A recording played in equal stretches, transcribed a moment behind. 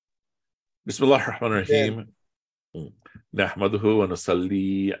Bismillah ar-Rahman Then, ar-Rahim. Nahmaduhu wa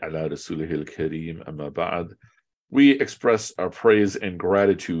nusalli ala rasulih al-kareem amma ba'd. We express our praise and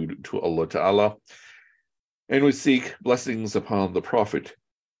gratitude to Allah Ta'ala, and we seek blessings upon the Prophet,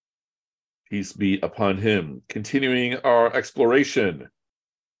 peace be upon him, continuing our exploration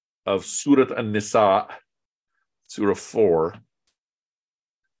of Surah al-Nisa, Surah 4.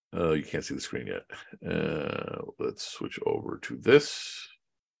 You can't see the screen yet. Let's switch over to this.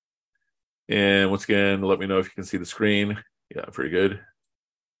 And once again, let me know if you can see the screen. Yeah, very good.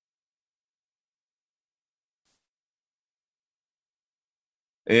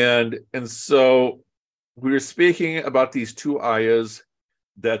 And so we were speaking about these two ayahs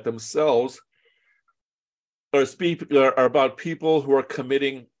that themselves are about people who are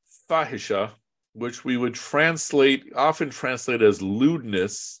committing fahisha, which we would often translate as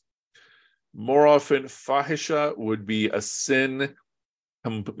lewdness. More often, fahisha would be a sin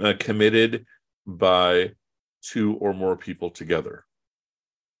committed by two or more people together.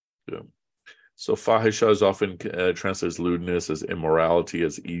 Yeah. So fahisha is often translated as lewdness, as immorality,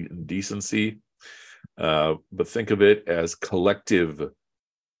 as indecency. But think of it as collective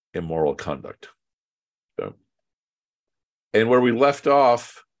immoral conduct. Okay. And where we left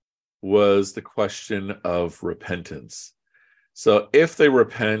off was the question of repentance. So if they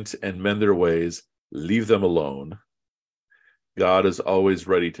repent and mend their ways, leave them alone. God is always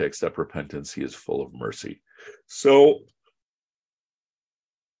ready to accept repentance. He is full of mercy. So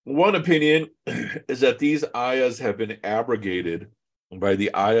one opinion is that these ayahs have been abrogated by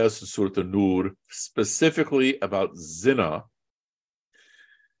the ayahs in Surah An-Nur, specifically about zina,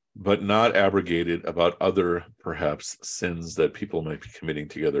 but not abrogated about other, perhaps, sins that people might be committing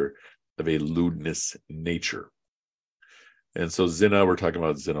together of a lewdness nature. And so zina, we're talking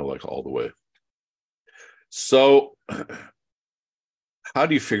about zina like all the way. So how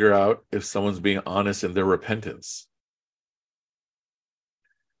do you figure out if someone's being honest in their repentance?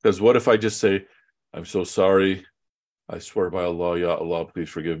 Because what if I just say, I'm so sorry, I swear by Allah, Ya Allah, please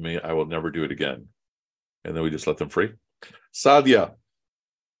forgive me, I will never do it again. And then we just let them free? Sadia.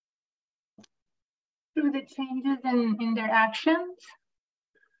 through the changes in their actions.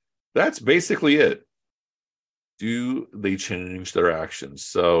 That's basically it. Do they change their actions?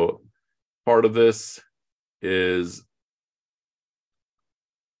 So part of this is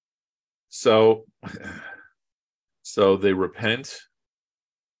so they repent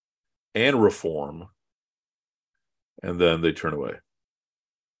and reform, and then they turn away.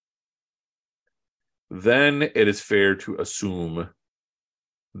 Then it is fair to assume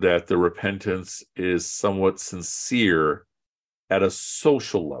that the repentance is somewhat sincere at a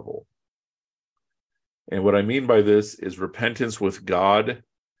social level. And what I mean by this is repentance with God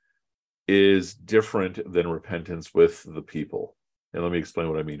is different than repentance with the people. And let me explain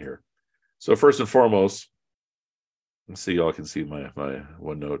what I mean here. So first and foremost, let's see, y'all can see my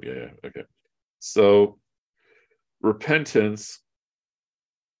OneNote. Yeah, okay. So repentance,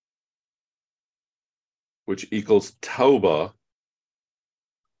 which equals tauba.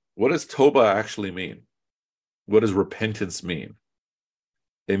 What does tauba actually mean? What does repentance mean?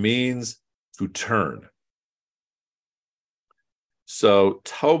 It means to turn. So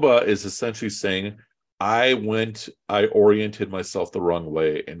tauba is essentially saying, I oriented myself the wrong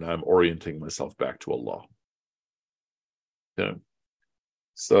way, and I'm orienting myself back to Allah. Okay.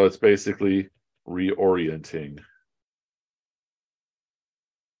 So it's basically reorienting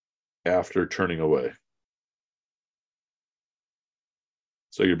after turning away.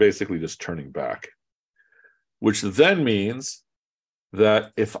 So you're basically just turning back, which then means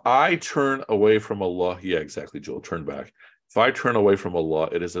that if I turn away from Allah, yeah, exactly, Joel, turn back. If I turn away from Allah,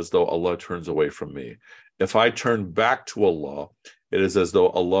 it is as though Allah turns away from me. If I turn back to Allah, it is as though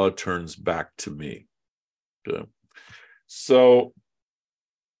Allah turns back to me. Okay. So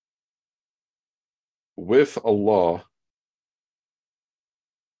with Allah,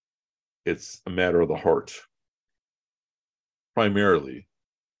 it's a matter of the heart, primarily,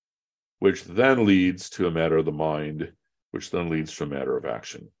 which then leads to a matter of the mind, which then leads to a matter of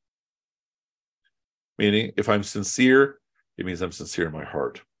action. Meaning, if I'm sincere, it means I'm sincere in my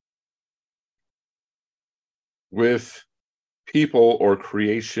heart. With people or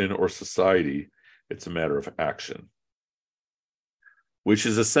creation or society, it's a matter of action, which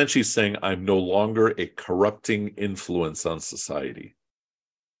is essentially saying I'm no longer a corrupting influence on society.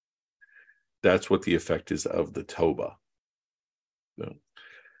 That's what the effect is of the Toba. So,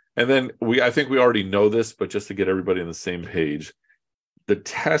 and then I think we already know this, but just to get everybody on the same page, the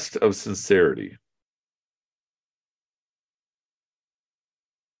test of sincerity.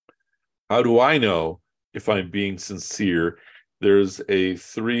 How do I know if I'm being sincere There's a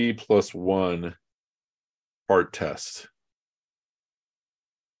 3+1 part test.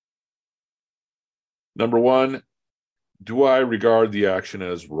 Number one, do I regard the action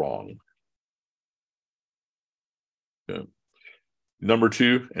as wrong? Okay. Number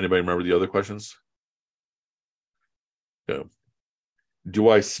two, anybody remember the other questions? Okay. Do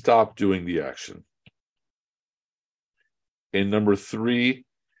I stop doing the action? And number three,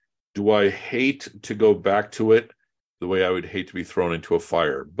 do I hate to go back to it the way I would hate to be thrown into a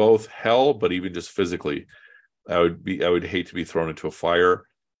fire? Both hell, but even just physically, I would hate to be thrown into a fire.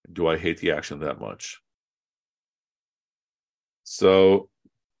 Do I hate the action that much? So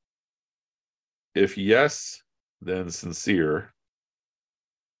if yes, then sincere.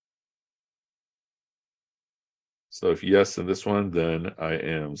 So if yes in this one, then I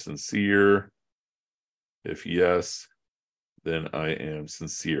am sincere. If yes, then I am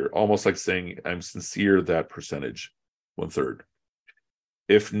sincere. Almost like saying I'm sincere that percentage, 1/3.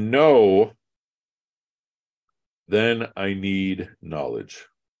 If no, then I need knowledge.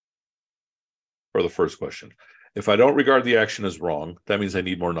 For the first question. If I don't regard the action as wrong, that means I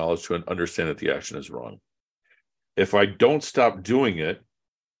need more knowledge to understand that the action is wrong. If I don't stop doing it,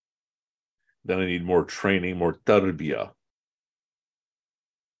 then I need more training, more tarbiyah.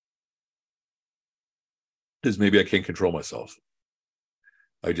 Because maybe I can't control myself.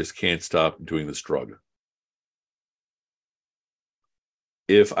 I just can't stop doing this drug.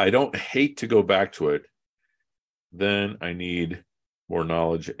 If I don't hate to go back to it, then I need more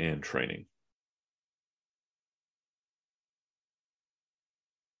knowledge and training.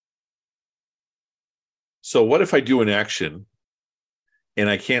 So what if I do an action and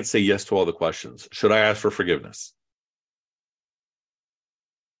I can't say yes to all the questions? Should I ask for forgiveness?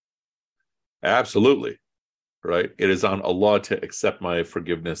 Absolutely, right? It is on Allah to accept my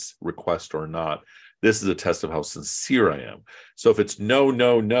forgiveness request or not. This is a test of how sincere I am. So if it's no,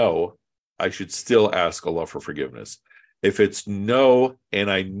 no, no, I should still ask Allah for forgiveness. If it's no, and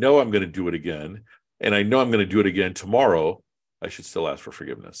I know I'm going to do it again, and I know I'm going to do it again tomorrow, I should still ask for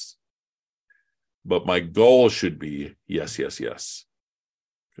forgiveness. But my goal should be yes, yes, yes.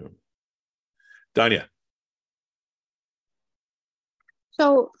 Okay. Danya.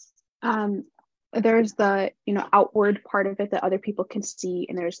 So there's the, outward part of it that other people can see,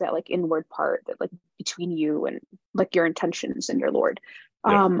 and there's that like inward part that like between you and like your intentions and your Lord.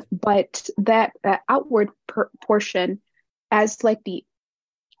 Yeah. But that outward portion as like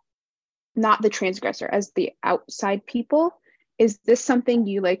not the transgressor, as the outside people, is this something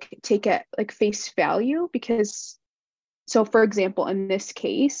you like take at like face value? Because so for example, in this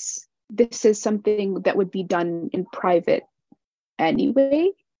case, this is something that would be done in private anyway.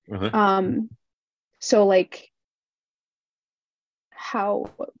 So like how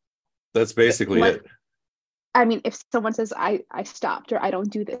that's basically it. I mean, if someone says I stopped or I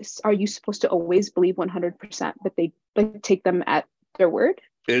don't do this, are you supposed to always believe 100% that they like take them at their word?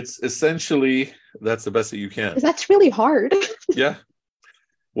 It's essentially that's the best that you can. That's really hard. Yeah.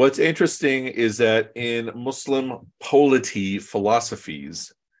 What's interesting is that in Muslim polity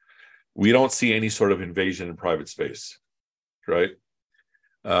philosophies, we don't see any sort of invasion in private space, right?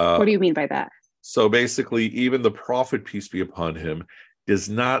 What do you mean by that? So basically, even the Prophet, peace be upon him, does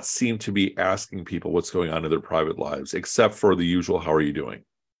not seem to be asking people what's going on in their private lives, except for the usual, how are you doing?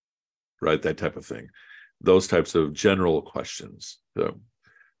 Right? That type of thing. Those types of general questions. So,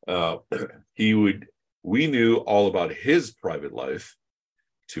 we knew all about his private life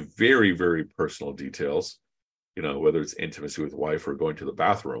to very, very personal details, whether it's intimacy with wife or going to the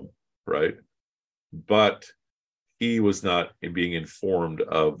bathroom, right? But he was not being informed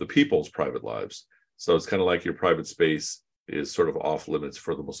of the people's private lives. So it's kind of like your private space is sort of off limits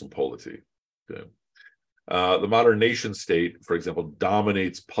for the Muslim polity. Okay. The modern nation state, for example,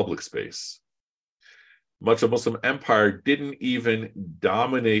 dominates public space. Much of Muslim empire didn't even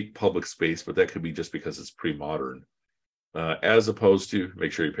dominate public space, but that could be just because it's pre-modern, as opposed to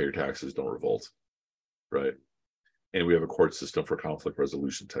make sure you pay your taxes, don't revolt, right? And we have a court system for conflict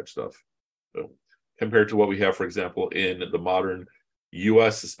resolution type stuff. So, compared to what we have, for example, in the modern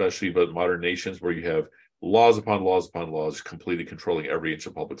U.S., especially, but modern nations where you have laws upon laws upon laws completely controlling every inch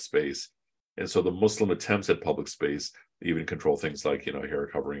of public space. And so the Muslim attempts at public space even control things like, hair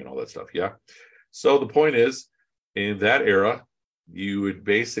covering and all that stuff. Yeah. So the point is, in that era, you would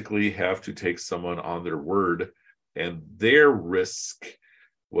basically have to take someone on their word, and their risk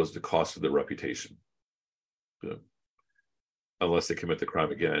was the cost of their reputation. Yeah. Unless they commit the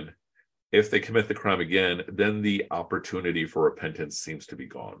crime again. If they commit the crime again, then the opportunity for repentance seems to be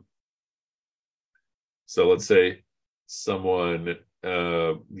gone. So let's say someone,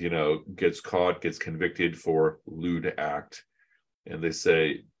 gets caught, gets convicted for lewd act, and they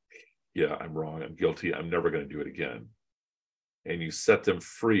say, yeah, I'm wrong, I'm guilty, I'm never going to do it again. And you set them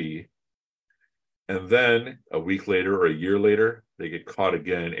free. And then a week later or a year later, they get caught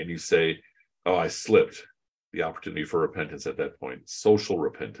again, and you say, oh, I slipped. The opportunity for repentance at that point, social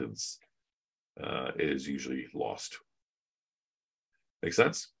repentance, is usually lost. Make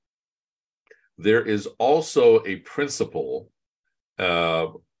sense? There is also a principle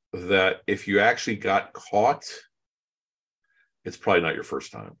that if you actually got caught, it's probably not your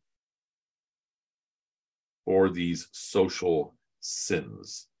first time. Or these social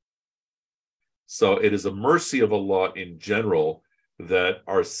sins. So it is a mercy of Allah in general that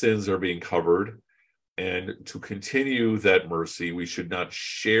our sins are being covered. And to continue that mercy, we should not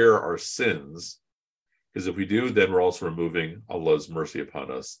share our sins, because if we do, then we're also removing Allah's mercy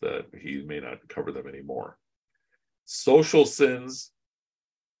upon us, that He may not cover them anymore. Social sins,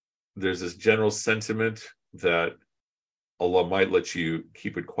 there's this general sentiment that Allah might let you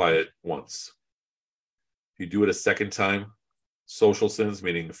keep it quiet once. If you do it a second time, social sins,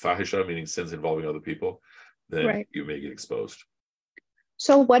 meaning fahisha, meaning sins involving other people, then you may get exposed.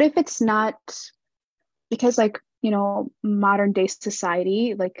 So what if it's not, because modern day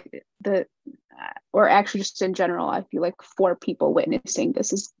society, or actually just in general, I feel like 4 people witnessing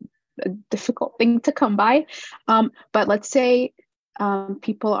this is a difficult thing to come by. But let's say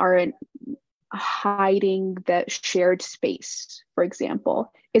people are hiding that shared space, for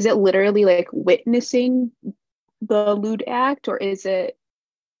example. Is it literally like witnessing the lewd act, or is it,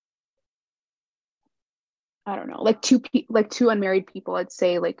 I don't know, like two unmarried people, let's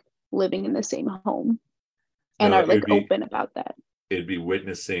say, like living in the same home and are like open about that? It'd be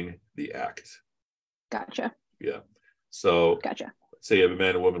witnessing the act. Gotcha. Yeah. So gotcha. Say you have a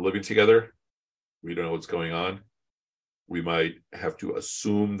man and woman living together. We don't know what's going on. We might have to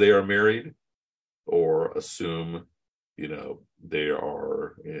assume they are married, or assume, they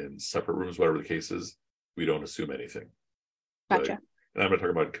are in separate rooms, whatever the case is. We don't assume anything. Gotcha. Right? And I'm not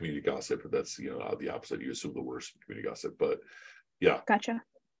talking about community gossip, but that's, the opposite. You assume the worst in community gossip, but yeah. Gotcha.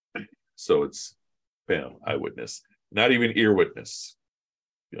 So it's, bam, eyewitness. Not even ear witness.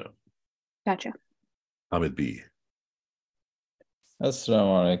 Gotcha. Ahmed B.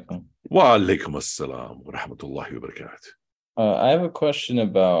 Assalamu alaikum. Wa alaikum assalam wa rahmatullahi wa barakatuh. I have a question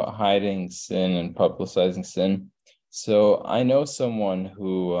about hiding sin and publicizing sin. So I know someone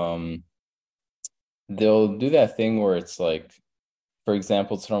who they'll do that thing where it's like, for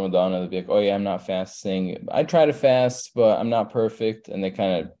example, it's Ramadan, and they'll be like, oh yeah, I'm not fasting. I try to fast, but I'm not perfect. And they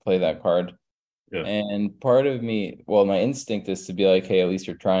kind of play that card. Yeah. And part of me, my instinct is to be like, hey, at least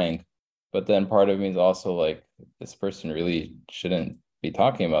you're trying. But then part of me is also like, this person really shouldn't be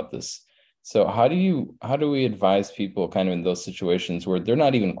talking about this. So how do we advise people kind of in those situations where they're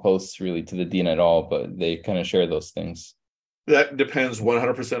not even close really to the deen at all, but they kind of share those things? That depends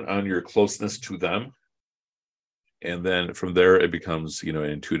 100% on your closeness to them. And then from there, it becomes, an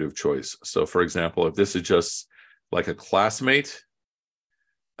intuitive choice. So for example, if this is just like a classmate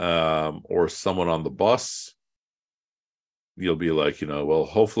or someone on the bus, you'll be like, well,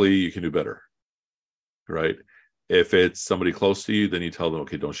 hopefully you can do better, right? If it's somebody close to you, then you tell them,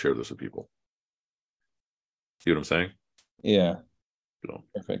 okay, don't share this with people. See what I'm saying? Yeah.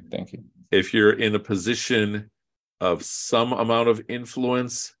 Perfect. Thank you. If you're in a position of some amount of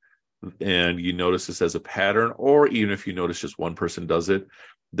influence and you notice this as a pattern, or even if you notice just one person does it,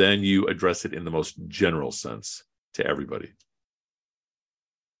 then you address it in the most general sense to everybody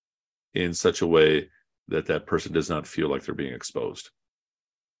in such a way that that person does not feel like they're being exposed.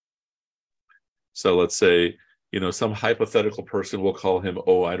 So let's say, some hypothetical person, we'll call him,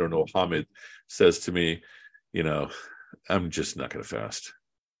 I don't know, Hamid, says to me, I'm just not going to fast,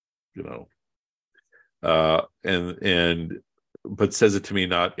 but says it to me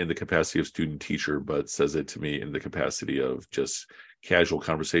not in the capacity of student teacher, but says it to me in the capacity of just casual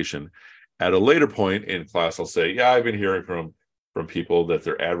conversation. At a later point in class, I'll say, yeah, I've been hearing from people that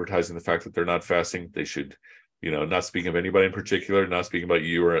they're advertising the fact that they're not fasting. They should, not speaking of anybody in particular, not speaking about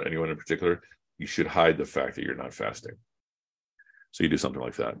you or anyone in particular, you should hide the fact that you're not fasting. So you do something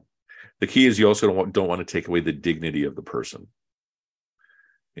like that. The key is you also don't want to take away the dignity of the person.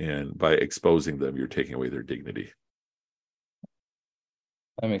 And by exposing them, you're taking away their dignity.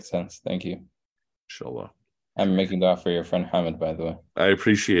 That makes sense. Thank you. Inshallah. I'm making dua for your friend Hamid, by the way. I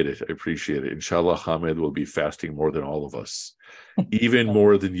appreciate it. Inshallah, Hamid will be fasting more than all of us. Even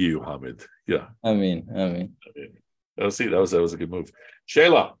more than you, Hamid. Yeah. I mean. See, that was a good move.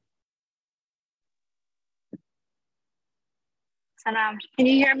 Shayla. Salam. Can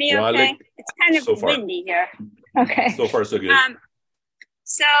you hear me okay? It's kind of windy here. Okay. So far, so good.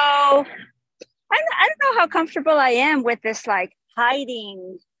 So I don't know how comfortable I am with this, like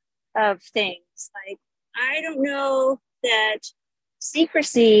hiding of things. Like, I don't know that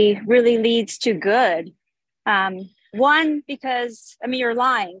secrecy really leads to good. One, because, I mean, you're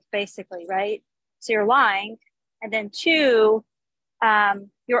lying, basically, right? So you're lying. And then two,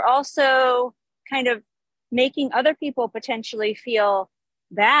 you're also kind of making other people potentially feel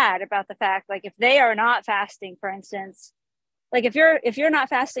bad about the fact, like if they are not fasting, for instance, like if you're not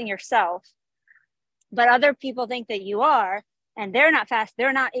fasting yourself, but other people think that you are, and they're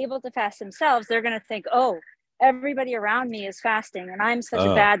not able to fast themselves, they're going to think, oh, everybody around me is fasting and I'm such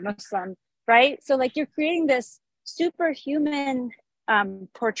a bad Muslim, right? So like you're creating this superhuman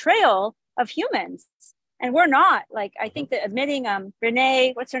portrayal of humans, and we're not. Like, I think that admitting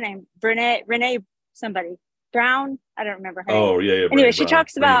Brene, what's her name? Brene somebody. Brown? I don't remember her name. Yeah. Anyway, Brene she Brown.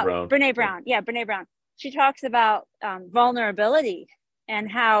 talks about Brene Brown. Yeah, Brene Brown. She talks about vulnerability and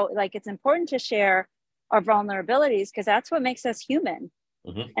how like it's important to share our vulnerabilities because that's what makes us human.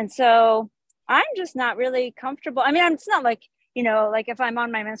 And so I'm just not really comfortable. I mean, it's not like, you know, like if I'm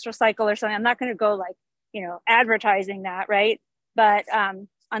on my menstrual cycle or something, I'm not going to go like, you know, advertising that, right? But on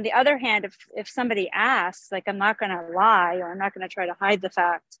the other hand, if somebody asks, like, I'm not going to lie or I'm not going to try to hide the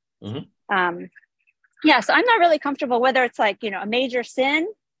fact. Yeah, so I'm not really comfortable whether it's like, you know, a major sin,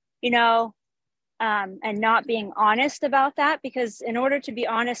 you know, and not being honest about that, because in order to be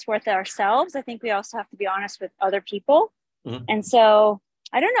honest with ourselves, I think we also have to be honest with other people. And so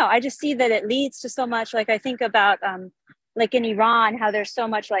I don't know, I just see that it leads to so much. Like I think about like in Iran, how there's so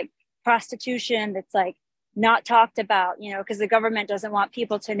much like prostitution that's like not talked about, you know, because the government doesn't want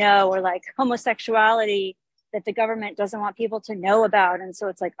people to know, or like homosexuality that the government doesn't want people to know about. And so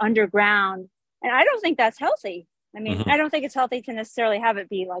it's like underground. And I don't think that's healthy. I mean, I don't think it's healthy to necessarily have it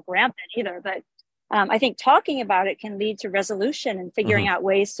be like rampant either, but I think talking about it can lead to resolution and figuring out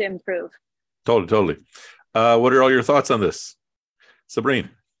ways to improve. Totally. What are all your thoughts on this? Sabrine?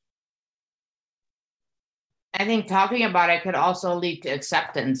 I think talking about it could also lead to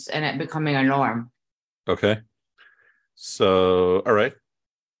acceptance and it becoming a norm. Okay. So, all right.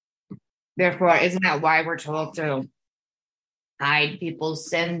 Therefore, isn't that why we're told to hide people's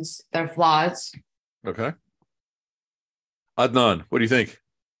sins, their flaws? Okay. Adnan, what do you think?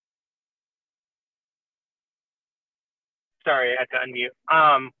 Sorry, I had to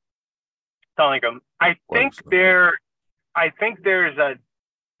unmute. Assalamualaikum. I think there's a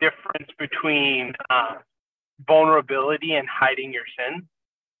difference between vulnerability and hiding your sin.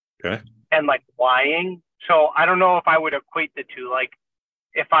 Okay. And like lying. So I don't know if I would equate the two. Like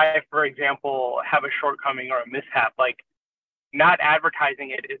if I, for example, have a shortcoming or a mishap, like not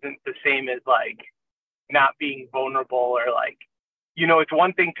advertising it isn't the same as like not being vulnerable, or like, you know, it's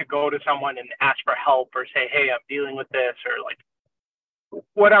one thing to go to someone and ask for help or say, hey, I'm dealing with this, or like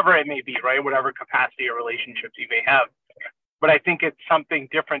whatever it may be, right? Whatever capacity or relationships you may have. But I think it's something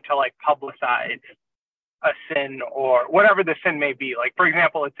different to like publicize a sin or whatever the sin may be. Like, for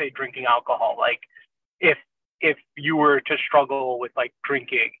example, let's say drinking alcohol. Like if you were to struggle with like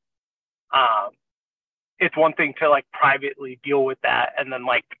drinking, it's one thing to like privately deal with that. And then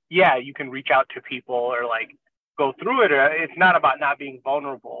like, yeah, you can reach out to people or like go through it. It's not about not being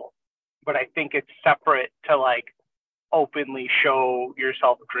vulnerable, but I think it's separate to like openly show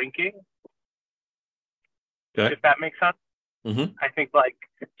yourself drinking. Okay. If that makes sense. I think like,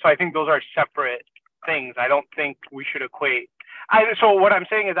 so I think those are separate things. I don't think we should equate. So what I'm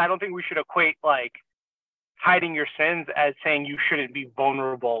saying is I don't think we should equate like hiding your sins as saying you shouldn't be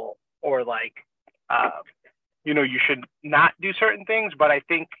vulnerable or like, you know, you should not do certain things. But I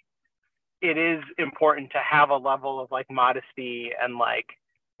think it is important to have a level of like modesty and like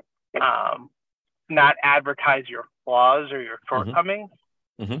not advertise your flaws or your shortcomings.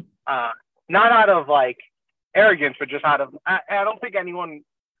 Not out of like arrogance, but just out of, I don't think anyone,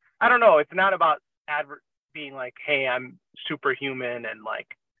 I don't know, it's not about being like, hey, I'm superhuman and like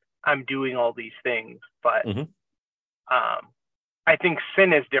I'm doing all these things. But I think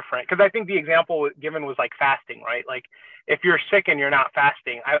sin is different, because I think the example given was like fasting, right? Like if you're sick and you're not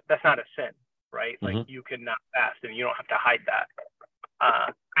fasting, that's not a sin, right? Like you can not fast and you don't have to hide that.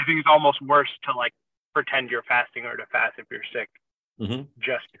 I think it's almost worse to like pretend you're fasting or to fast if you're sick.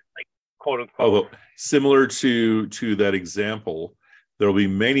 Just like quote unquote. Although similar to that example, there will be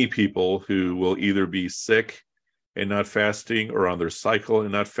many people who will either be sick and not fasting, or on their cycle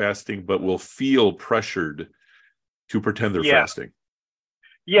and not fasting, but will feel pressured to pretend they're fasting.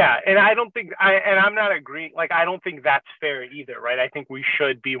 Yeah, and I don't think I'm not agreeing. Like, I don't think that's fair either, right? I think we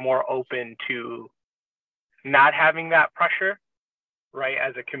should be more open to not having that pressure, right,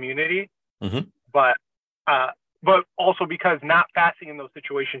 as a community. But also because not fasting in those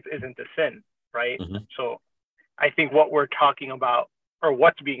situations isn't a sin, right? So I think what we're talking about, or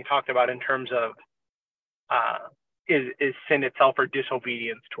what's being talked about in terms of is sin itself or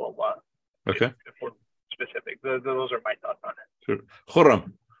disobedience to Allah. Okay. If we're specific, those are my thoughts on it. Sure.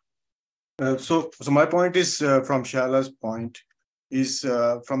 Khurram. So my point is from Shala's point is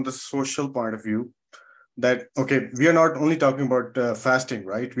from the social point of view that, okay, we are not only talking about fasting,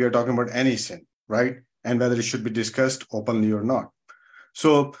 right? We are talking about any sin, right? And whether it should be discussed openly or not.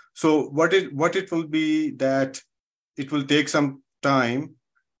 So what it will be that it will take some time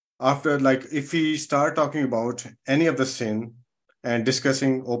after, like, if we start talking about any of the sin and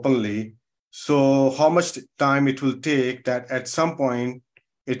discussing openly, so how much time it will take that at some point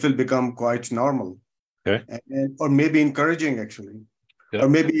it will become quite normal, okay, or maybe encouraging actually, yeah. Or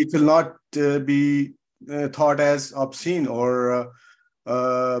maybe it will not be thought as obscene, or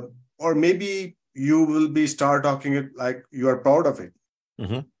maybe you will be start talking it like you are proud of it.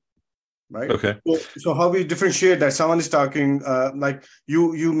 Mm-hmm. Right. Okay. So how we differentiate that someone is talking like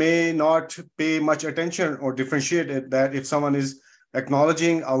you may not pay much attention or differentiate it, that if someone is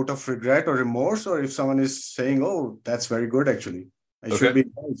acknowledging out of regret or remorse, or if someone is saying, oh, that's very good, actually, I should be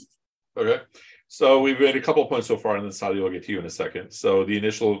nice. Okay. So we've made a couple of points so far, and then Sadi will get to you in a second. So the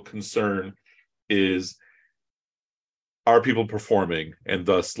initial concern is, are people performing and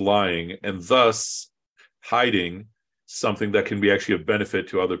thus lying and thus hiding something that can be actually of benefit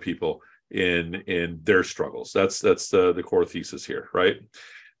to other people in their struggles? That's the core thesis here, right?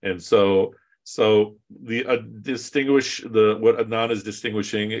 And so the what Adnan is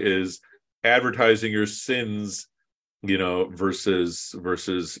distinguishing is advertising your sins,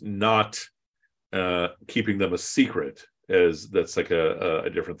 versus not keeping them a secret, as that's like a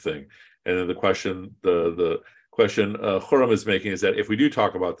different thing. And then the question Khurram is making is that if we do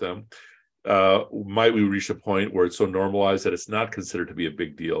talk about them, might we reach a point where it's so normalized that it's not considered to be a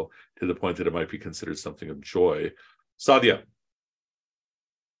big deal, to the point that it might be considered something of joy? Sadia.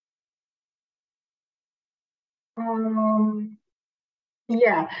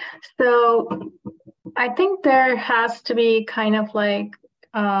 Yeah. So I think there has to be kind of like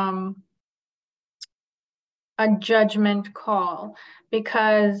a judgment call,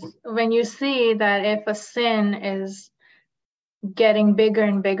 because when you see that if a sin is getting bigger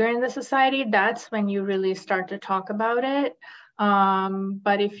and bigger in the society, that's when you really start to talk about it.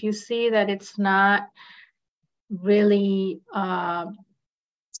 But if you see that it's not really,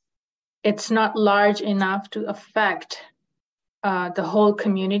 it's not large enough to affect the whole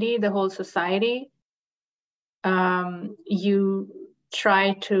community, the whole society, you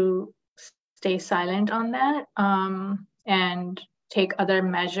try to stay silent on that, and take other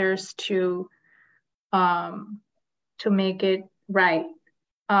measures to make it right.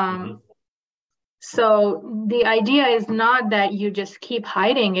 So the idea is not that you just keep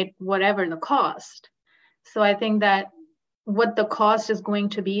hiding it, whatever the cost. So I think that what the cost is going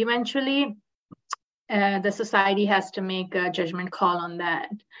to be eventually, the society has to make a judgment call on that.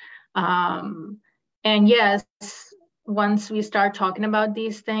 And yes, once we start talking about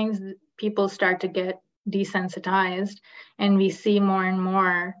these things, people start to get desensitized, and we see more and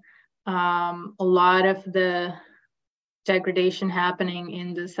more a lot of the degradation happening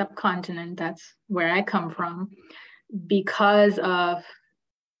in the subcontinent. That's where I come from, because of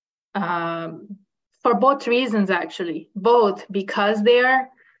for both reasons, actually. Both because they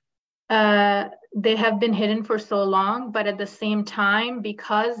have been hidden for so long, but at the same time,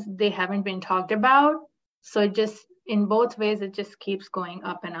 because they haven't been talked about. So it just, in both ways, it just keeps going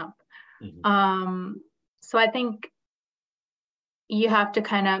up and up. So I think you have to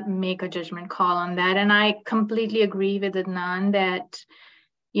kind of make a judgment call on that. And I completely agree with Adnan that,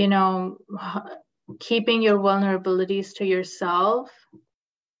 keeping your vulnerabilities to yourself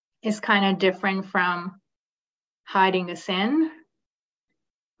is kind of different from hiding a sin,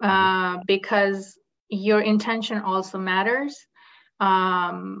 because your intention also matters.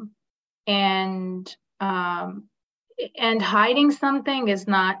 And hiding something is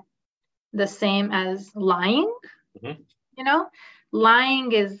not the same as lying.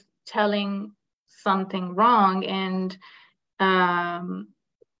 Lying is telling something wrong, and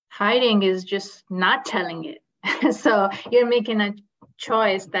hiding is just not telling it. So you're making a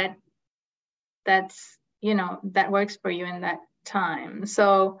choice that's that works for you in that time.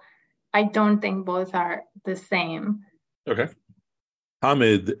 So I don't think both are the same. Okay.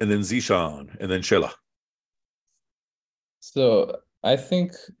 Hamid, and then Zishan, and then Sheila. So I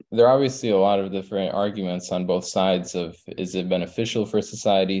think there are obviously a lot of different arguments on both sides of, is it beneficial for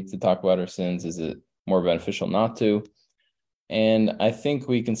society to talk about our sins? Is it more beneficial not to? And I think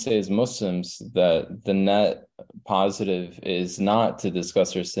we can say as Muslims that the net positive is not to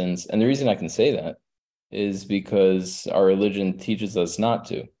discuss our sins. And the reason I can say that is because our religion teaches us not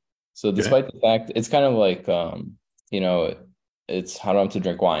to. So despite the fact, it's kind of like, it's haram to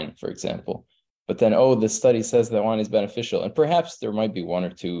drink wine, for example. But then, this study says that wine is beneficial. And perhaps there might be one or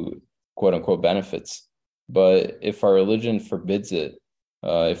two quote unquote benefits. But if our religion forbids it,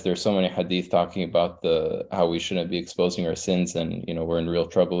 if there's so many hadith talking about how we shouldn't be exposing our sins and, we're in real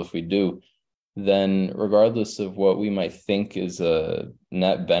trouble if we do, then regardless of what we might think is a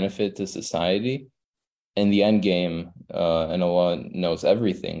net benefit to society, in the end game, and Allah knows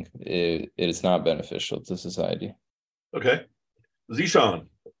everything, it is not beneficial to society. Okay. Zishan.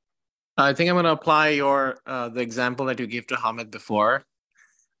 I think I'm going to apply the example that you gave to Hamid before.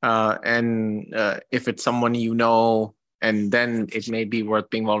 And if it's someone and then it may be worth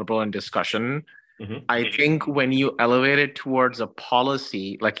being vulnerable in discussion. Mm-hmm. I think when you elevate it towards a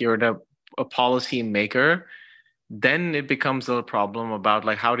policy, like you're a policy maker, then it becomes a problem about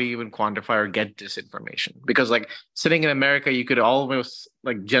like how do you even quantify or get this information? Because like sitting in America, you could almost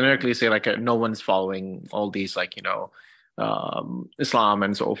like generically say like no one's following all these like Islam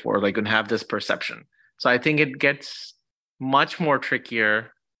and so forth. Like you can have this perception. So I think it gets much more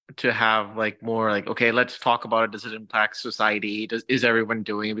trickier to have like more like, okay, let's talk about it. Does it impact society? Is everyone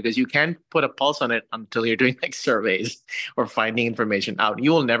doing it? Because you can't put a pulse on it until you're doing like surveys or finding information out.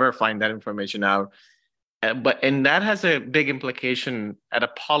 You will never find that information out. And that has a big implication at a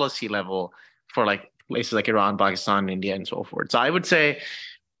policy level for like places like Iran, Pakistan, India, and so forth. So I would say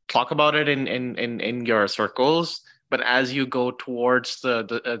talk about it in your circles, but as you go towards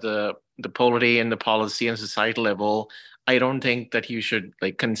the polity and the policy and societal level, I don't think that you should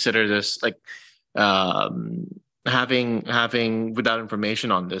like consider this like having without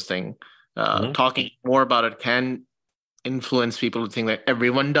information on this thing. Talking more about it can influence people to think that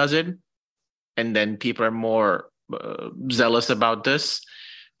everyone does it, and then people are more zealous about this.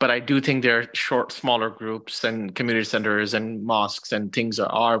 But I do think there are smaller groups and community centers and mosques and things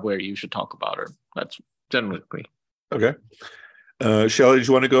are where you should talk about it. That's generally agree. Okay. Shelley, do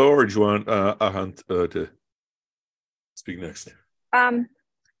you want to go, or do you want Ahant to speak next? Yeah,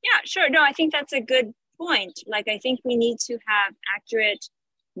 sure. No, I think that's a good point. Like, I think we need to have accurate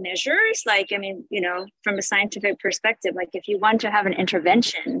measures. Like, I mean, from a scientific perspective, like if you want to have an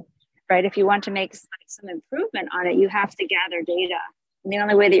intervention, right? If you want to make some improvement on it, you have to gather data. And the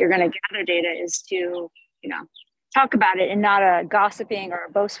only way that you're going to gather data is to, talk about it in not a gossiping or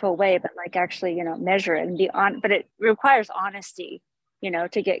a boastful way, but like actually, measure it and be on. But it requires honesty,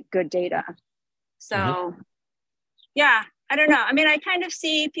 to get good data. So, yeah, I don't know. I mean, I kind of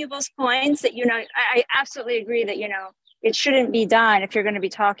see people's points that, I absolutely agree that, it shouldn't be done if you're going to be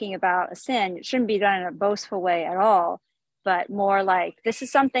talking about a sin. It shouldn't be done in a boastful way at all. But more like, this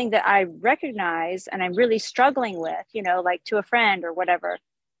is something that I recognize and I'm really struggling with, like to a friend or whatever.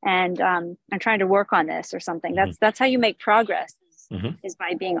 And I'm trying to work on this or something. That's how you make progress is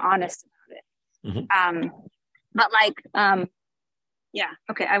by being honest about it. But like, yeah,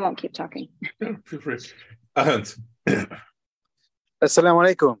 okay, I won't keep talking. Feel free. Assalamu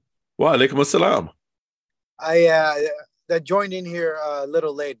alaikum. Wa alaikum assalam. I joined in here a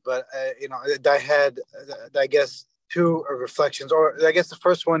little late, but I had, I guess, two reflections, or I guess the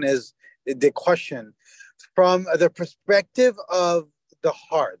first one is the question from the perspective of the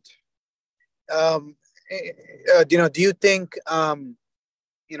heart. Do you think,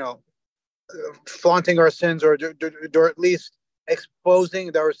 flaunting our sins or at least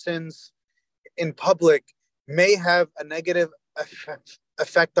exposing our sins in public may have a negative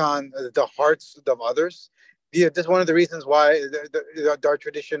effect on the hearts of others? Yeah, that's one of the reasons why our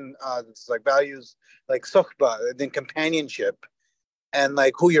tradition like values like suhba, then companionship, and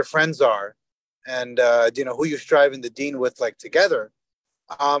like who your friends are, and who you strive in the deen with, like together.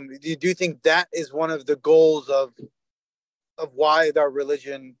 Do you think that is one of the goals of why our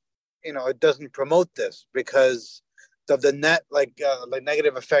religion, it doesn't promote this, because of the net like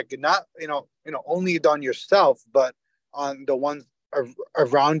negative effect, not only on yourself but on the ones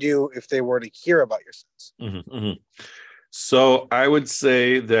around you if they were to hear about your sins? So I would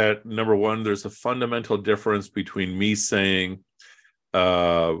say that number one, there's a fundamental difference between me saying,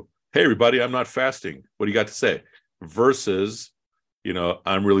 hey everybody, I'm not fasting, what do you got to say, versus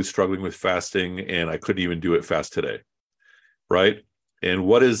I'm really struggling with fasting and I couldn't even do it fast today, right? And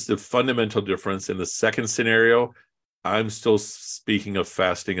what is the fundamental difference? In the second scenario, I'm still speaking of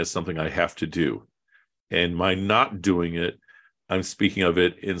fasting as something I have to do, and my not doing it, I'm speaking of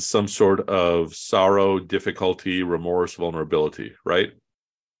it in some sort of sorrow, difficulty, remorse, vulnerability, right?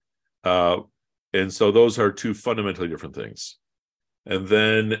 And so those are two fundamentally different things. And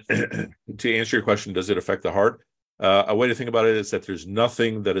then to answer your question, does it affect the heart? A way to think about it is that there's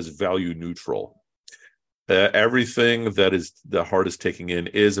nothing that is value neutral. everything that is the heart is taking in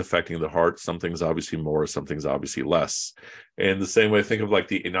is affecting the heart. Some things obviously more, some things obviously less. And the same way, think of like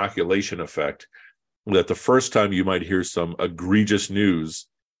the inoculation effect, that the first time you might hear some egregious news,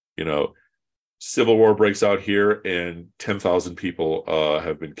 civil war breaks out here and 10,000 people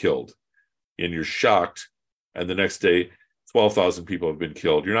have been killed, and you're shocked, and the next day 12,000 people have been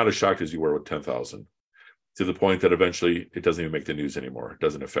killed. You're not as shocked as you were with 10,000, to the point that eventually it doesn't even make the news anymore. It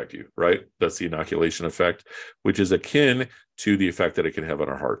doesn't affect you, right? That's the inoculation effect, which is akin to the effect that it can have on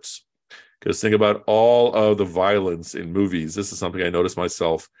our hearts. Because think about all of the violence in movies. This is something I noticed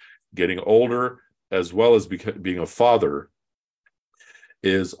myself getting older, as well as being a father,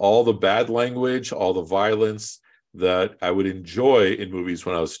 is all the bad language, all the violence that I would enjoy in movies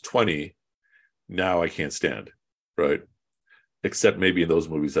when I was 20, now I can't stand, right? Except maybe in those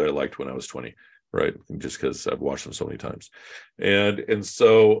movies that I liked when I was 20, right? Just because I've watched them so many times. And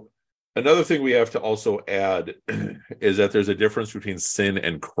so another thing we have to also add is that there's a difference between sin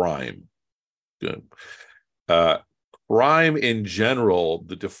and crime. Good. Crime in general,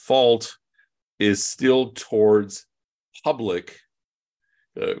 the default is still towards public.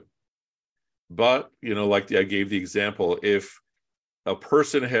 But, like I gave the example, if a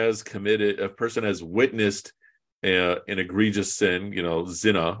person has witnessed an egregious sin,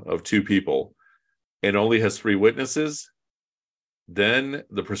 zina of two people, and only has 3 witnesses, then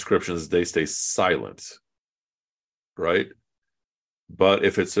the prescriptions, they stay silent, right? But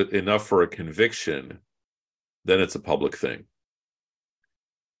if it's enough for a conviction, then it's a public thing.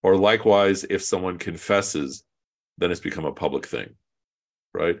 Or likewise, if someone confesses, then it's become a public thing,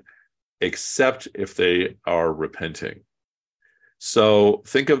 right? Except if they are repenting. So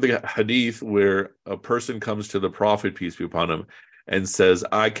think of the hadith where a person comes to the Prophet, peace be upon him, and says,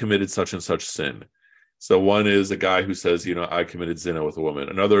 I committed such and such sin. So one is a guy who says, I committed zina with a woman.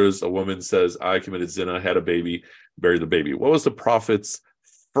 Another is a woman says, I committed zina, had a baby, buried the baby. What was the Prophet's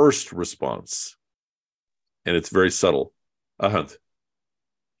first response? And it's very subtle. Ahant.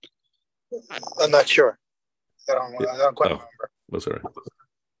 I'm not sure. I don't quite remember. That's all right.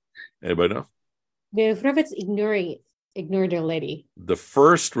 Anybody know? The Prophet's ignored the lady. The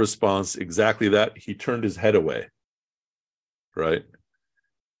first response, exactly that. He turned his head away, right?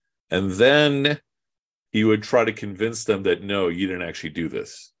 And then he would try to convince them that, no, you didn't actually do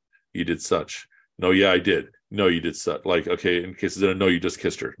this. You did such. No, yeah, I did. No, you did such. Like, okay, in case of zina, no, you just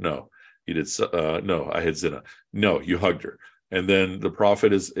kissed her. No, you did. No, I had zina. No, you hugged her. And then the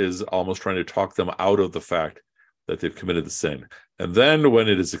Prophet is almost trying to talk them out of the fact that they've committed the sin. And then when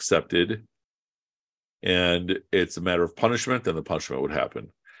it is accepted and it's a matter of punishment, then the punishment would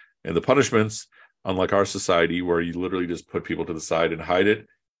happen. And the punishments, unlike our society, where you literally just put people to the side and hide it,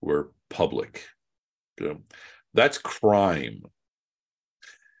 were public. Okay. That's crime.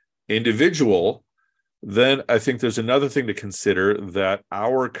 Individual, then I think there's another thing to consider, that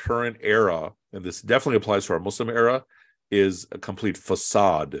our current era, and this definitely applies to our Muslim era, is a complete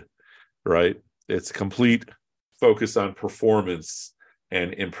facade, right? It's complete focus on performance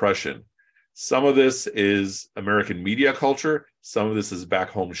and impression. Some of this is American media culture. Some of this is back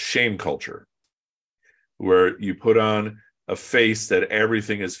home shame culture, where you put on a face that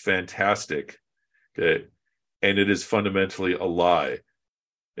everything is fantastic, okay, and it is fundamentally a lie.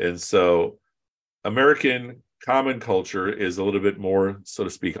 And so American common culture is a little bit more, so to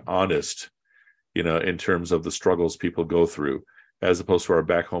speak, honest, in terms of the struggles people go through, as opposed to our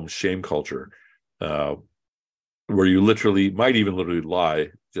back home shame culture, where you might even literally lie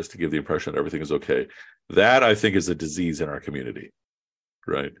just to give the impression that everything is okay. That, I think, is a disease in our community,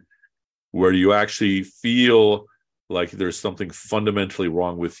 right? Where you actually feel like there's something fundamentally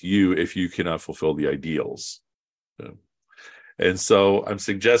wrong with you if you cannot fulfill the ideals. Yeah. And so I'm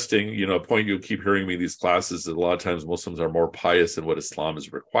suggesting, a point you'll keep hearing me in these classes, that a lot of times Muslims are more pious than what Islam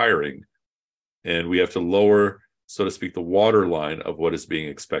is requiring. And we have to lower, so to speak, the waterline of what is being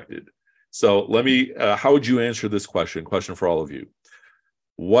expected. So let me, how would you answer this question? Question for all of you.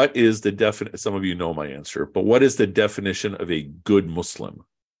 What is the definition? Some of you know my answer, but what is the definition of a good Muslim?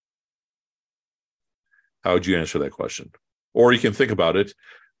 How would you answer that question? Or you can think about it.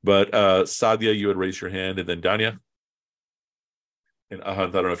 But Sadia, you would raise your hand, and then Danya. And Ahant,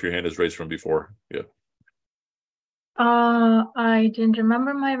 I don't know if your hand is raised from before. Yeah. I didn't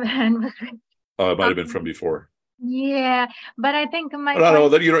remember my hand was raised. Oh, it might have been from before. Yeah, but I think my no,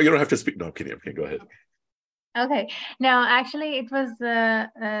 you don't have to speak. No, I'm kidding. Okay, go ahead. Okay. No, actually, it was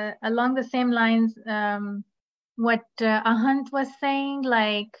along the same lines. What Ahant was saying,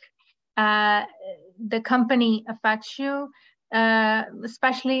 like the company affects you,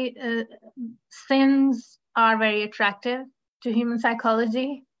 especially sins are very attractive to human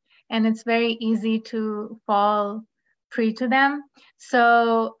psychology, and it's very easy to fall prey to them.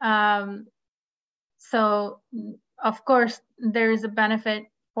 So of course there is a benefit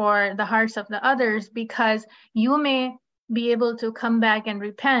for the hearts of the others, because you may be able to come back and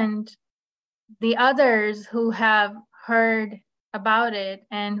repent. The others who have heard about it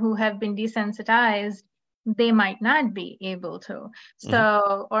and who have been desensitized, they might not be able to,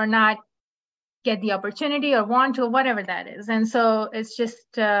 so or not get the opportunity or want to, or whatever that is. And so it's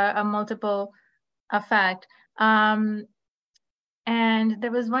just a multiple effect. And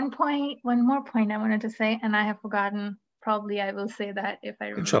there was one more point I wanted to say, and I have forgotten. Probably I will say that if I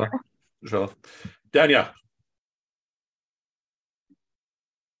remember. Inshallah. Dania.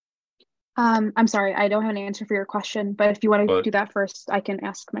 I'm sorry, I don't have an answer for your question, but if you want to do that first, I can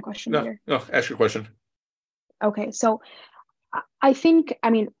ask my question later. No, ask your question. Okay, so I think, I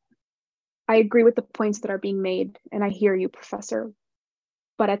mean, I agree with the points that are being made, and I hear you, Professor.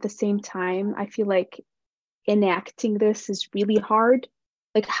 But at the same time, I feel like enacting this is really hard.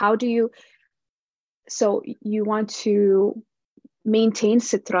 Like, how do you, so you want to maintain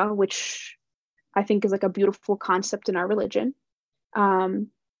sitra, which I think is like a beautiful concept in our religion.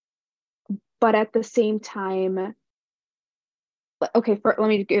 But at the same time, okay, let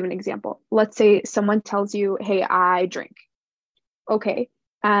me give an example. Let's say someone tells you, hey, I drink. Okay.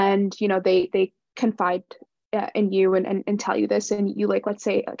 And, you know, they confide in you and tell you this, and you let's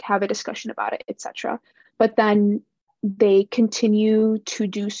say have a discussion about it, etc. But then they continue to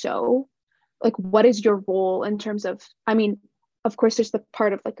do so. Like, what is your role in terms of, I mean, of course, there's the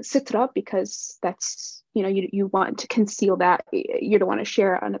part of sitra, because that's, you know, you want to conceal that. You don't want to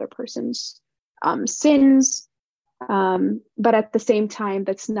share another person's sins. But at the same time,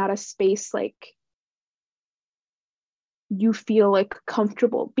 that's not a space you feel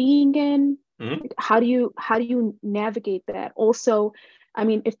comfortable being in. How do you navigate that? Also, I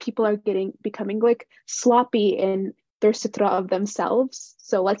mean, if people are becoming sloppy in their sitra of themselves,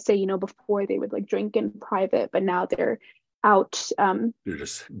 so let's say, you know, before they would drink in private, but now they're out, you're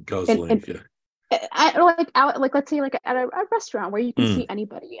just guzzling. Let's say at a restaurant where you can see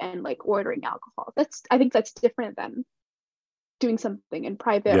anybody and ordering alcohol. I think that's different than doing something in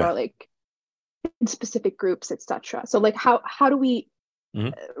private or in specific groups, etc. So how do we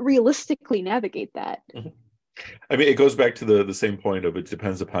realistically navigate that? I mean, it goes back to the same point of, it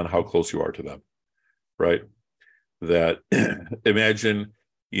depends upon how close you are to them, right? That imagine,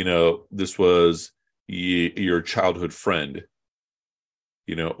 you know, this was your childhood friend,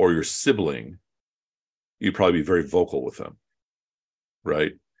 you know, or your sibling. You'd probably be very vocal with them,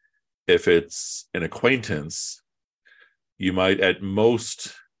 right? If it's an acquaintance, you might at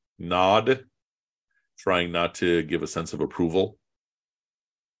most nod, trying not to give a sense of approval,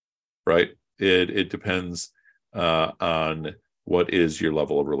 right? It depends on what is your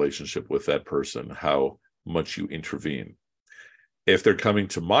level of relationship with that person, how much you intervene. If they're coming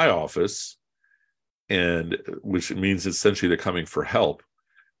to my office, and which means essentially they're coming for help,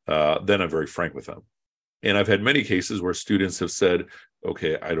 then I'm very frank with them. And I've had many cases where students have said,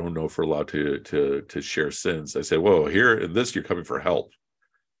 okay, I don't know if we're allowed to share sins. I say, whoa, here in this, you're coming for help,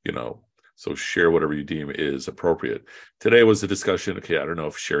 you know, so share whatever you deem is appropriate. Today was a discussion, okay, I don't know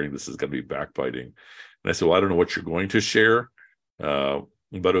if sharing this is going to be backbiting. And I said, well, I don't know what you're going to share, but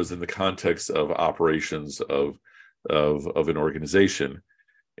it was in the context of operations of an organization.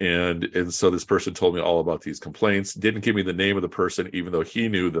 And so this person told me all about these complaints, didn't give me the name of the person, even though he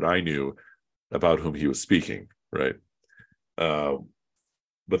knew that I knew about whom he was speaking, right?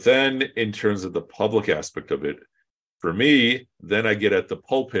 But then in terms of the public aspect of it, for me, then I get at the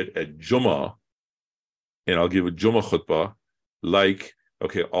pulpit at Jummah, and I'll give a Jummah khutbah,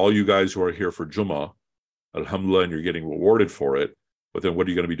 okay, all you guys who are here for Jummah, alhamdulillah, and you're getting rewarded for it, but then what are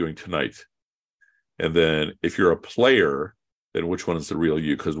you going to be doing tonight? And then if you're a player, then which one is the real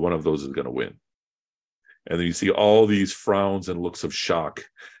you? Because one of those is going to win. And then you see all these frowns and looks of shock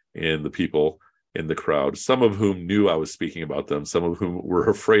in the people in the crowd, some of whom knew I was speaking about them, some of whom were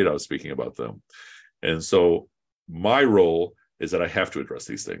afraid I was speaking about them. And so my role is that I have to address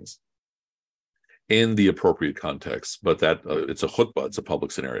these things in the appropriate context, but that it's a khutbah, it's a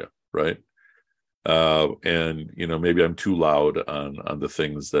public scenario, right? And you know, maybe I'm too loud on the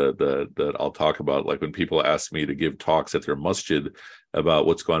things that I'll talk about. Like when people ask me to give talks at their masjid about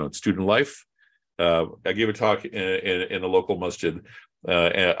what's going on in student life, I gave a talk in a local masjid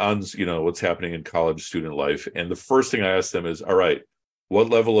on, you know, what's happening in college student life, and the first thing I asked them is, all right, what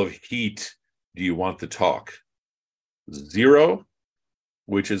level of heat do you want the talk? 0,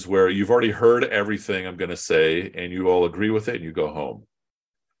 which is where you've already heard everything I'm going to say and you all agree with it and you go home.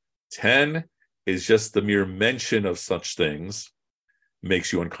 10 is just the mere mention of such things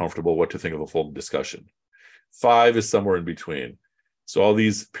makes you uncomfortable what to think of a full discussion. 5 is somewhere in between. So all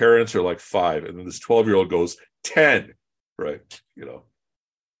these parents are like 5, and then this 12-year-old goes 10, right? And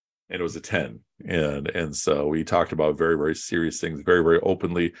it was a 10. And so we talked about very, very serious things, very, very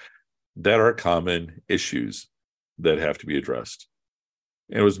openly, that are common issues that have to be addressed.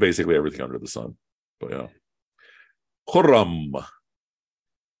 And it was basically everything under the sun. But yeah. Khurram.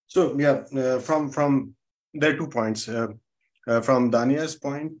 So from there are 2 points. From Dania's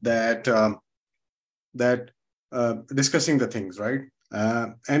point that discussing the things, right?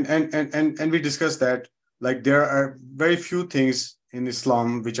 And we discussed that like there are very few things in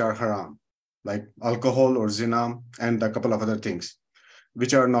Islam which are haram, like alcohol or zina and a couple of other things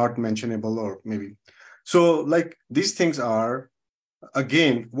which are not mentionable, or maybe. So like these things are,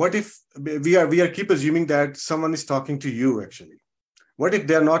 again, what if we are keep assuming that someone is talking to you actually? What if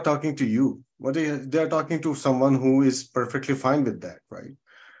they're not talking to you? What if they're talking to someone who is perfectly fine with that, right?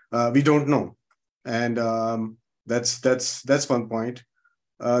 We don't know. And that's one point.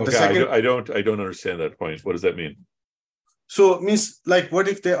 The second, I don't understand that point. What does that mean? So it means like, what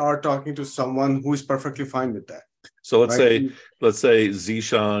if they are talking to someone who is perfectly fine with that? So let's say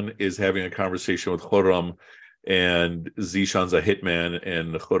Zishan is having a conversation with Khurram, and Zishan's a hitman,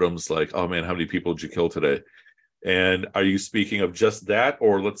 and Khurram's like, "Oh man, how many people did you kill today?" And are you speaking of just that,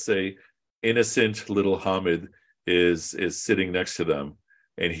 or let's say innocent little Hamid is sitting next to them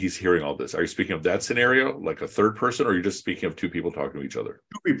and he's hearing all this? Are you speaking of that scenario, like a third person, or are you just speaking of 2 people talking to each other?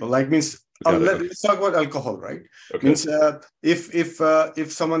 2 people, like means let's talk about alcohol, right? Okay. Means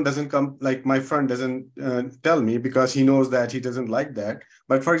if someone doesn't come, like my friend doesn't tell me because he knows that he doesn't like that.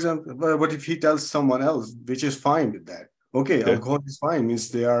 But for example, what if he tells someone else, which is fine with that? Okay, alcohol is fine, means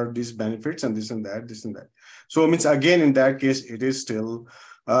there are these benefits and this and that, this and that. So it means again, in that case, it is still,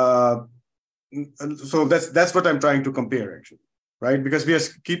 so that's what I'm trying to compare actually, right? Because we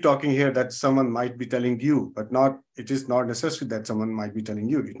keep talking here that someone might be telling you, but it is not necessary that someone might be telling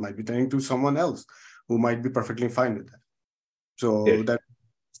you. It might be telling to someone else who might be perfectly fine with that. So that.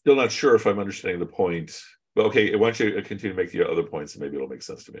 Still not sure if I'm understanding the point, but okay, why don't you continue to make the other points and maybe it'll make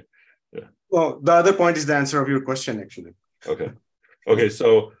sense to me. Yeah. Well, the other point is the answer of your question actually. Okay,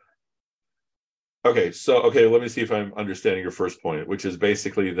 so let me see if I'm understanding your first point, which is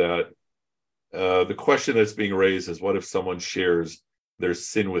basically that the question that's being raised is, what if someone shares their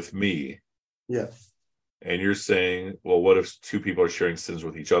sin with me? Yeah. And you're saying, well, what if 2 people are sharing sins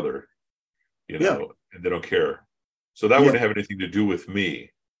with each other, and they don't care? So that wouldn't have anything to do with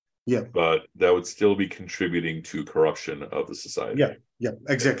me. Yeah. But that would still be contributing to corruption of the society. Yeah,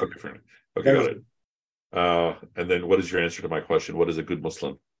 exactly. Okay, got it. And then what is your answer to my question? What is a good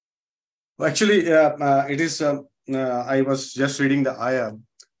Muslim? Well, actually, it is, I was just reading the ayah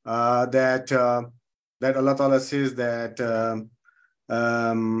that Allah Ta'ala says that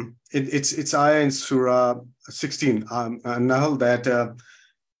it's ayah in Surah 16, Nahl, that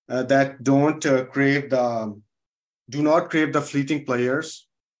do not crave the fleeting pleasures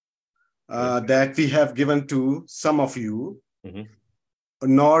that we have given to some of you,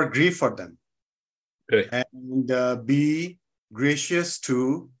 nor grieve for them. And be gracious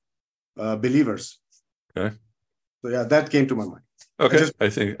to believers. Okay. So yeah, that came to my mind. Okay. I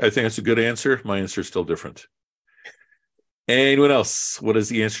think that's a good answer. My answer is still different. Anyone else? What is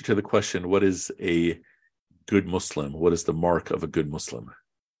the answer to the question? What is a good Muslim? What is the mark of a good Muslim?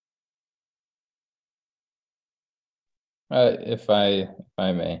 If I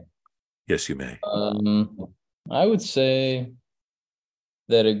may. Yes, you may. I would say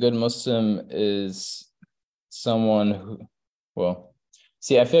that a good Muslim is someone who, well,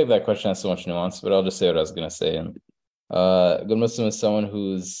 see, I feel like that question has so much nuance, but I'll just say what I was going to say. And a good Muslim is someone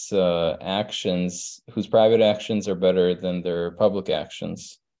whose private actions are better than their public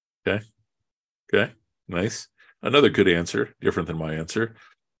actions. Okay. Nice. Another good answer, different than my answer.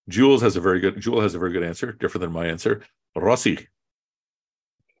 Jewel has a very good answer, different than my answer. Rossi.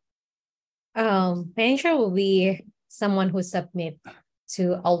 My answer will be someone who submit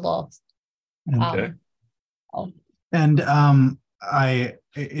to Allah. Okay. And I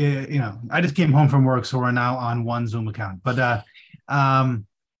just came home from work, so we're now on one Zoom account. But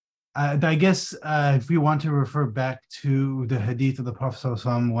I guess if we want to refer back to the hadith of the Prophet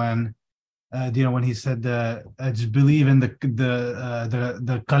ﷺ when he said, just believe in the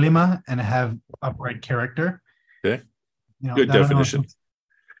kalima and have upright character. Okay. Good definition.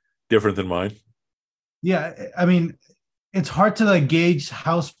 Different than mine. Yeah, I mean, it's hard to gauge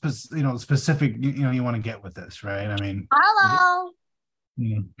how specific you want to get with this, right? I mean, hello.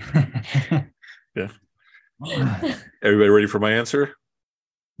 Yeah. Everybody ready for my answer?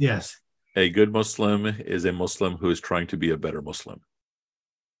 Yes. A good Muslim is a Muslim who is trying to be a better Muslim.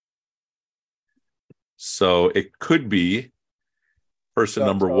 So it could be person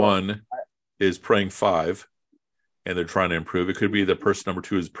number one is praying 5 and they're trying to improve. It could be that person number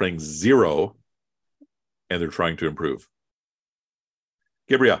 2 is praying 0 and they're trying to improve.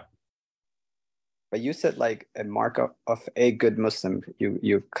 Gabriel. But you said like a mark of a good Muslim.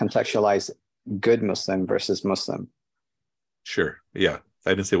 You contextualize good Muslim versus Muslim. Sure. Yeah. I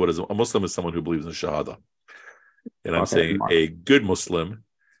didn't say what is a Muslim is someone who believes in Shahada. And I'm saying a good Muslim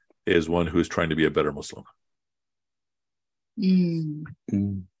is one who is trying to be a better Muslim.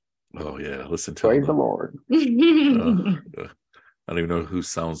 Oh yeah, listen to praise the Lord. I don't even know whose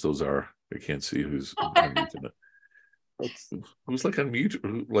sounds those are. I can't see who's unmuted. Who's like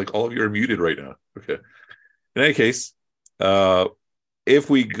unmuted? Like all of you are muted right now. Okay. In any case, if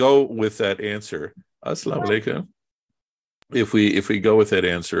we go with that answer, Assalamu alaikum. If we go with that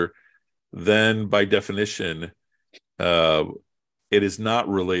answer, then by definition, it is not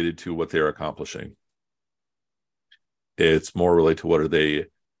related to what they're accomplishing. It's more related to what are they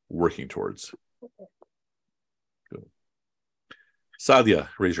working towards. Good. Sadia,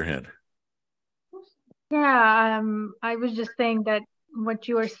 raise your hand. Yeah, I was just saying that what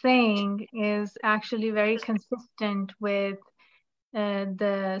you are saying is actually very consistent with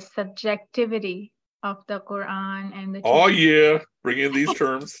the subjectivity of the Quran and the. Oh yeah, bring in these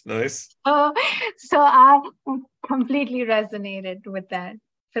terms. Nice. So I completely resonated with that.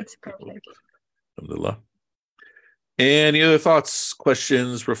 Fits perfect. Alhamdulillah. Any other thoughts,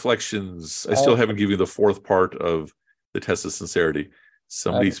 questions, reflections? I still haven't given you the 4th part of the test of sincerity.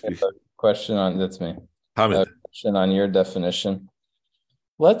 Somebody speak. Question on that's me. Hamid. Question on your definition.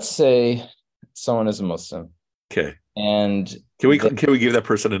 Let's say someone is a Muslim. Okay. And can we give that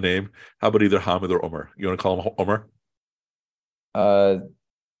person a name? How about either Hamid or Omar? You want to call him Omar?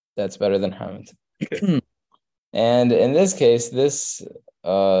 That's better than Hamid. Okay. And in this case, this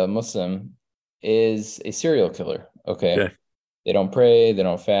Muslim is a serial killer. Okay. They don't pray, they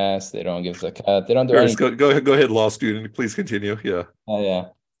don't fast, they don't give zakat, they don't do anything. Go ahead, law student. Please continue. Yeah.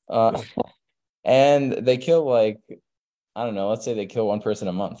 And they kill like, I don't know, let's say they kill one person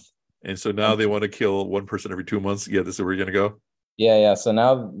a month. And so now they want to kill one person every 2 months. Yeah, this is where you're going to go? Yeah. So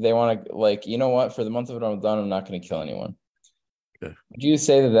now they want to, like, you know what? For the month of Ramadan, I'm not going to kill anyone. Okay. Would you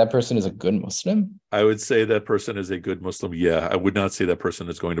say that person is a good Muslim? I would say that person is a good Muslim. Yeah. I would not say that person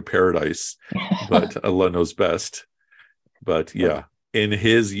is going to paradise, but Allah knows best. But yeah, in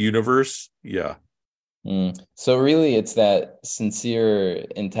his universe, yeah. So really, it's that sincere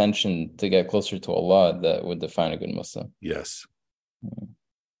intention to get closer to Allah that would define a good Muslim. Yes.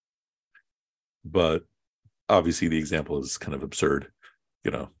 But obviously the example is kind of absurd,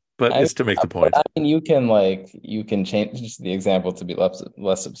 but it's to make the point. I mean, you can change the example to be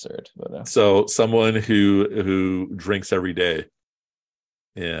less absurd. But, So someone who drinks every day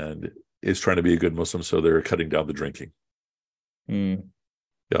and is trying to be a good Muslim, so they're cutting down the drinking.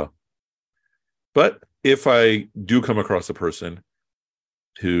 Yeah. But if I do come across a person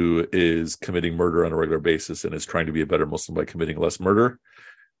who is committing murder on a regular basis and is trying to be a better Muslim by committing less murder,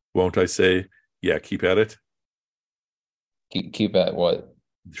 won't I say, yeah, keep at it? Keep at what?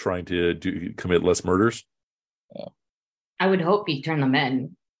 Trying to commit less murders? Yeah. I would hope you turn them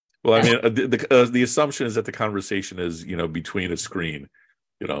in. Well, I mean, the assumption is that the conversation is, between a screen,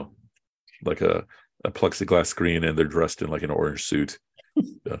 like a plexiglass screen, and they're dressed in like an orange suit.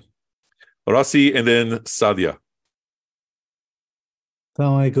 Yeah. Rasi and then Sadia.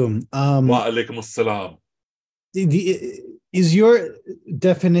 Assalamu alaikum. Wa alaikum assalam. Is your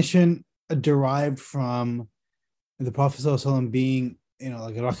definition derived from the Prophet ﷺ being,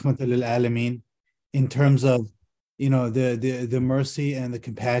 like rahmatul lil alameen, in terms of, the mercy and the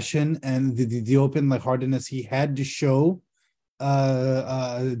compassion and the open like heartedness he had to show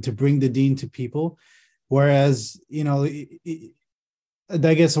to bring the deen to people, whereas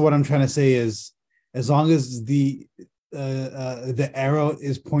I guess what I'm trying to say is, as long as the arrow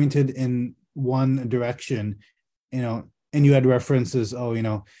is pointed in one direction, and you had references,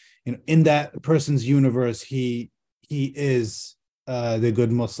 in that person's universe, he is the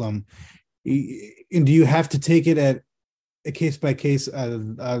good Muslim. And do you have to take it at a case by case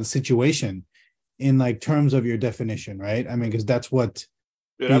situation in like terms of your definition, right? I mean, because that's what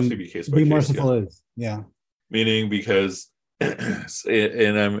be case by be case, merciful is. Yeah. Meaning because,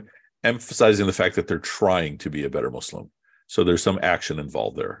 and I'm emphasizing the fact that they're trying to be a better Muslim. So there's some action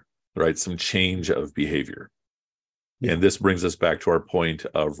involved there, right? Some change of behavior. Yeah. And this brings us back to our point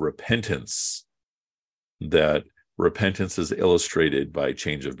of repentance, that repentance is illustrated by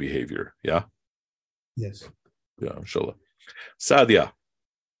change of behavior. Yeah? Yes. Yeah, inshallah. Sadia.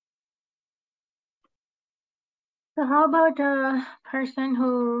 So how about a person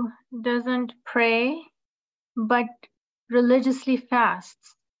who doesn't pray but religiously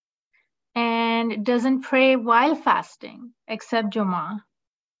fasts and doesn't pray while fasting except Jummah.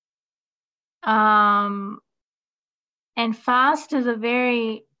 And fast is a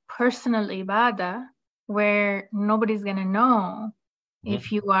very personal ibadah where nobody's going to know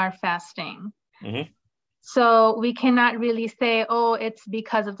if you are fasting. So we cannot really say, oh, it's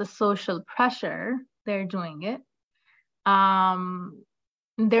because of the social pressure they're doing it.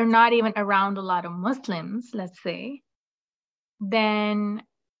 They're not even around a lot of Muslims, let's say. Then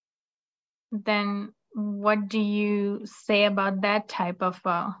what do you say about that type of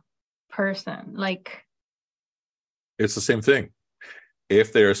a person? Like, it's the same thing.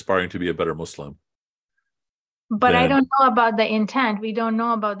 If they're aspiring to be a better Muslim. But I don't know about the intent. We don't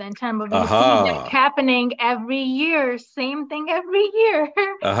know about the intent, but we see that happening every year. Same thing every year.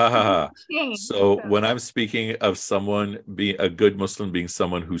 So when I'm speaking of someone being a good Muslim, being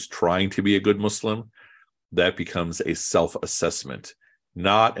someone who's trying to be a good Muslim, that becomes a self-assessment,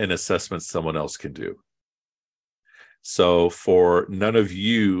 not an assessment someone else can do. So for none of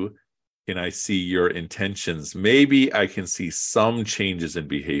you can I see your intentions. Maybe I can see some changes in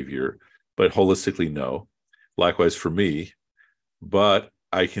behavior, but holistically, no. Likewise for me, but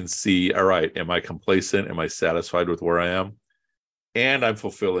I can see, all right, am I complacent? Am I satisfied with where I am? And I'm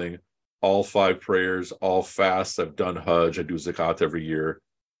fulfilling all 5 prayers, all fasts. I've done Hajj, I do Zakat every year.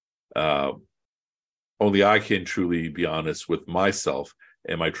 Only I can truly be honest with myself.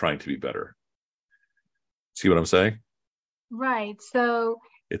 Am I trying to be better? See what I'm saying? Right. So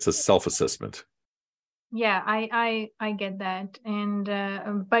it's a self-assessment. Yeah, I get that. And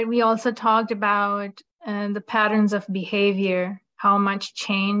but we also talked about the patterns of behavior. How much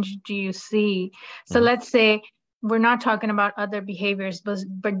change do you see? So let's say we're not talking about other behaviors,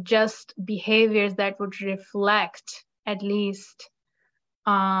 but just behaviors that would reflect at least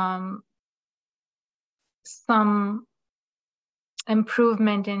some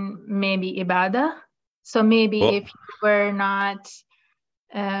improvement in maybe ibadah. So maybe if you were not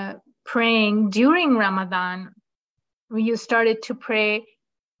praying during Ramadan, you started to pray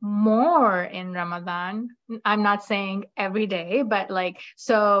more in Ramadan. I'm not saying every day, but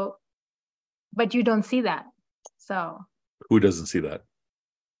but you don't see that. So who doesn't see that?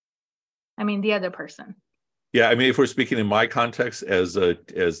 I mean, the other person. Yeah, I mean, if we're speaking in my context as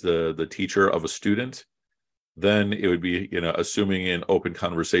the teacher of a student, then it would be, assuming an open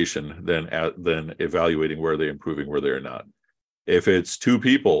conversation, then evaluating where they're improving, where they're not. If it's 2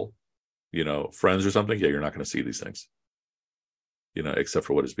 people, friends or something, yeah, you're not going to see these things, except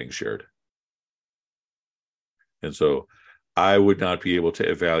for what is being shared. And so I would not be able to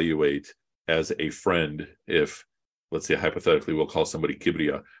evaluate as a friend if, let's say, hypothetically, we'll call somebody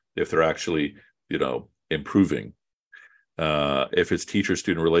kibriya, if they're actually, improving. If it's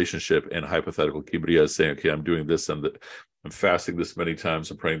teacher-student relationship and hypothetical kibriya is saying, okay, I'm doing this and that, I'm fasting this many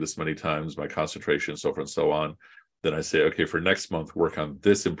times, I'm praying this many times, my concentration, so forth and so on, then I say, okay, for next month, work on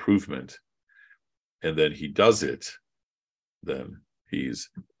this improvement. And then he does it, then he's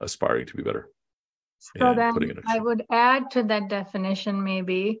aspiring to be better. So then I would add to that definition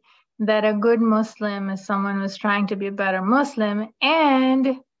maybe that a good Muslim is someone who's trying to be a better Muslim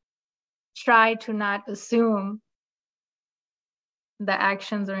and try to not assume the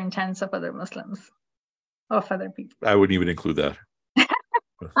actions or intents of other Muslims, of other people. I wouldn't even include that.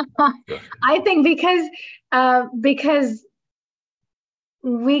 I think because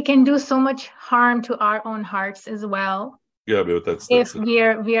we can do so much harm to our own hearts as well. Yeah, but that's if we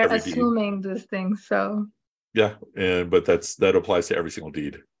are assuming these things. So yeah, but that applies to every single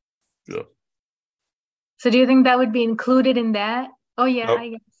deed. Yeah. So do you think that would be included in that? Oh yeah, nope. I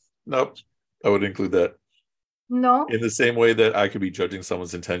guess. Nope, I would include that. No. In the same way that I could be judging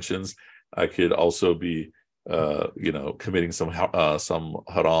someone's intentions, I could also be, committing some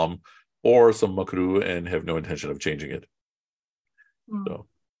haram or some makruh and have no intention of changing it. So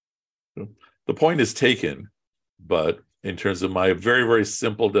the point is taken, but in terms of my very, very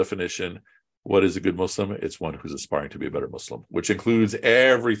simple definition, what is a good Muslim? It's one who's aspiring to be a better Muslim, which includes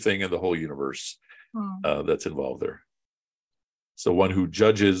everything in the whole universe that's involved there. So one who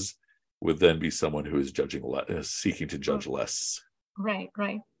judges would then be someone who is seeking to judge less. Right.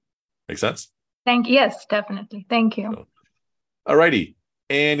 Make sense? Yes, definitely. Thank you. All righty.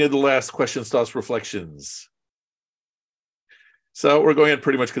 Any of the last questions, thoughts, reflections? So we're going at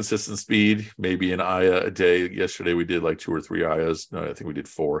pretty much consistent speed, maybe an ayah a day. Yesterday we did like 2 or 3 ayahs. No, I think we did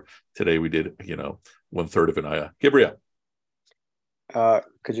 4. Today we did, 1/3 of an ayah. Kibriya.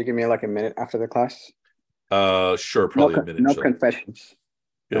 Could you give me like a minute after the class? Sure, probably a minute. No confessions.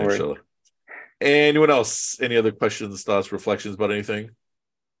 Yeah, inshallah. Anyone else? Any other questions, thoughts, reflections about anything?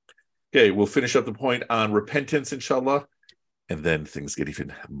 Okay, we'll finish up the point on repentance, inshallah, and then things get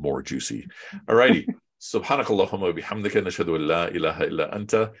even more juicy. All righty. Subhanakallahumma wa bihamdika nashhadu an la ilaha illa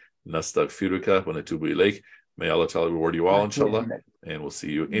anta nastaghfiruka wa natubu ilayk. May Allah Ta'ala reward you all, inshallah, and we'll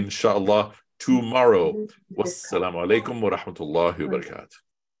see you, inshallah, tomorrow. Wassalamu alaikum wa rahmatullahi wa barakatuh.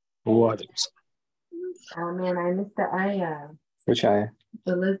 What? Oh man, I missed the ayah. Which ayah?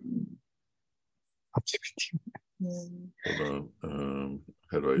 The Hold on.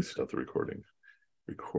 How do I stop the recording? Record.